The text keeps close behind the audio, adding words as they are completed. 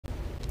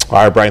All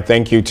right, Brian,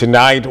 thank you.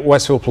 Tonight,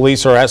 Westfield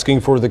police are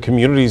asking for the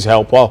community's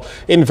help while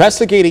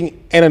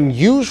investigating an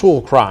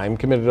unusual crime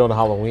committed on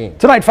Halloween.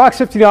 Tonight, Fox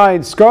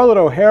 59's Scarlett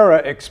O'Hara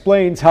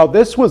explains how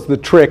this was the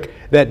trick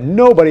that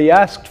nobody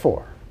asked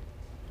for.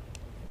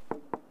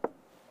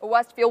 A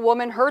Westfield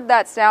woman heard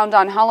that sound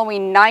on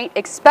Halloween night,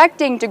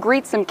 expecting to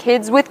greet some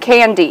kids with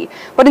candy.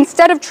 But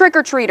instead of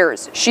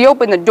trick-or-treaters, she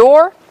opened the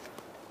door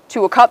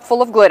to a cup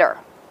full of glitter.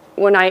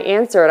 When I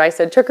answered, I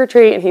said trick or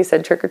treat, and he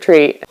said trick or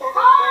treat.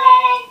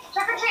 Hi,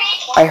 trick or treat.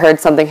 I heard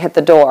something hit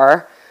the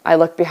door. I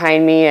looked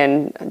behind me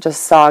and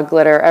just saw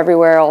glitter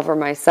everywhere, all over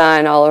my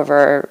son, all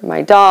over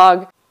my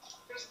dog.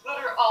 There's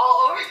glitter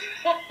all over.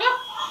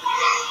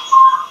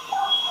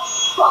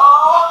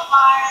 Oh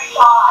my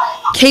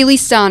God. Kaylee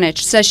Stonich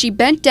says she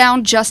bent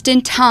down just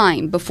in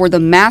time before the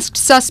masked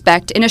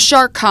suspect in a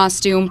shark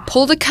costume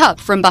pulled a cup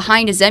from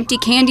behind his empty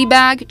candy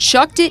bag,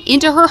 chucked it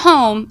into her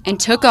home, and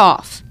took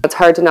off. It's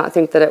hard to not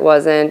think that it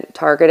wasn't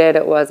targeted,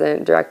 it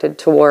wasn't directed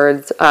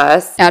towards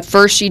us. At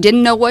first, she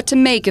didn't know what to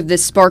make of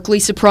this sparkly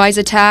surprise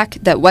attack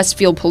that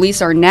Westfield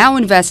police are now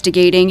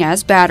investigating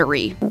as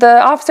battery. The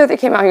officer that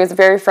came out, he was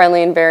very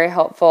friendly and very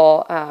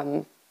helpful.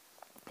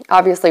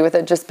 Obviously, with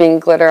it just being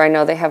glitter, I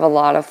know they have a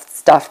lot of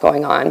stuff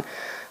going on.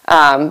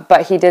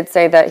 But he did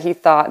say that he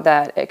thought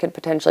that it could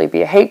potentially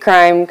be a hate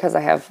crime because I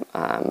have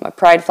a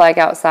pride flag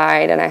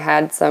outside and I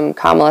had some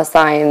Kamala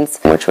signs,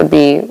 which would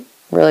be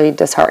really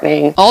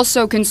disheartening.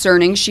 Also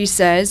concerning, she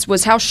says,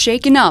 was how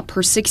shaken up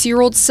her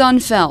 6-year-old son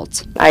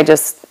felt. I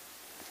just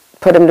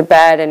put him to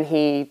bed and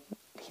he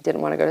didn't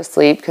want to go to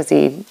sleep because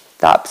he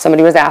thought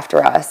somebody was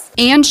after us.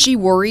 And she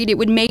worried it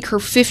would make her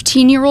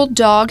 15-year-old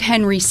dog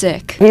Henry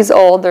sick. He's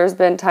old. There's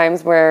been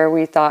times where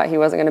we thought he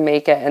wasn't going to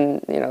make it,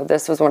 and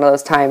this was one of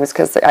those times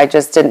because I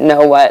just didn't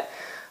know what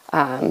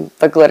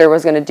the glitter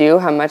was going to do,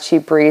 how much he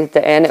breathed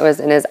it in. It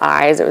was in his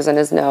eyes, it was in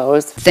his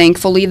nose.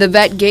 Thankfully, the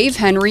vet gave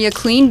Henry a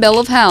clean bill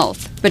of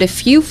health, but a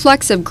few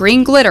flecks of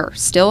green glitter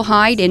still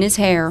hide in his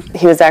hair.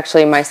 He was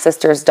actually my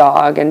sister's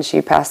dog, and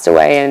she passed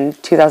away in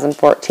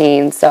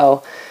 2014,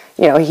 so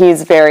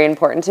he's very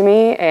important to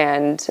me,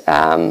 and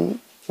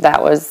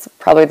that was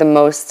probably the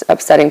most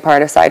upsetting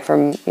part aside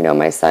from,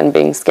 my son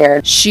being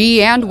scared.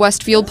 She and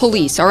Westfield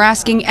police are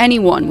asking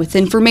anyone with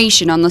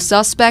information on the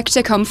suspect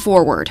to come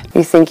forward.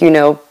 You think you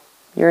know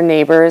your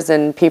neighbors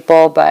and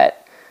people,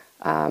 but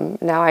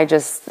now I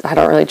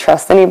don't really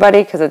trust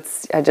anybody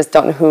because I just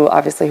don't know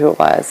obviously who it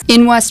was.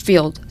 In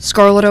Westfield,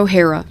 Scarlett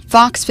O'Hara,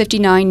 Fox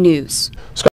 59 News.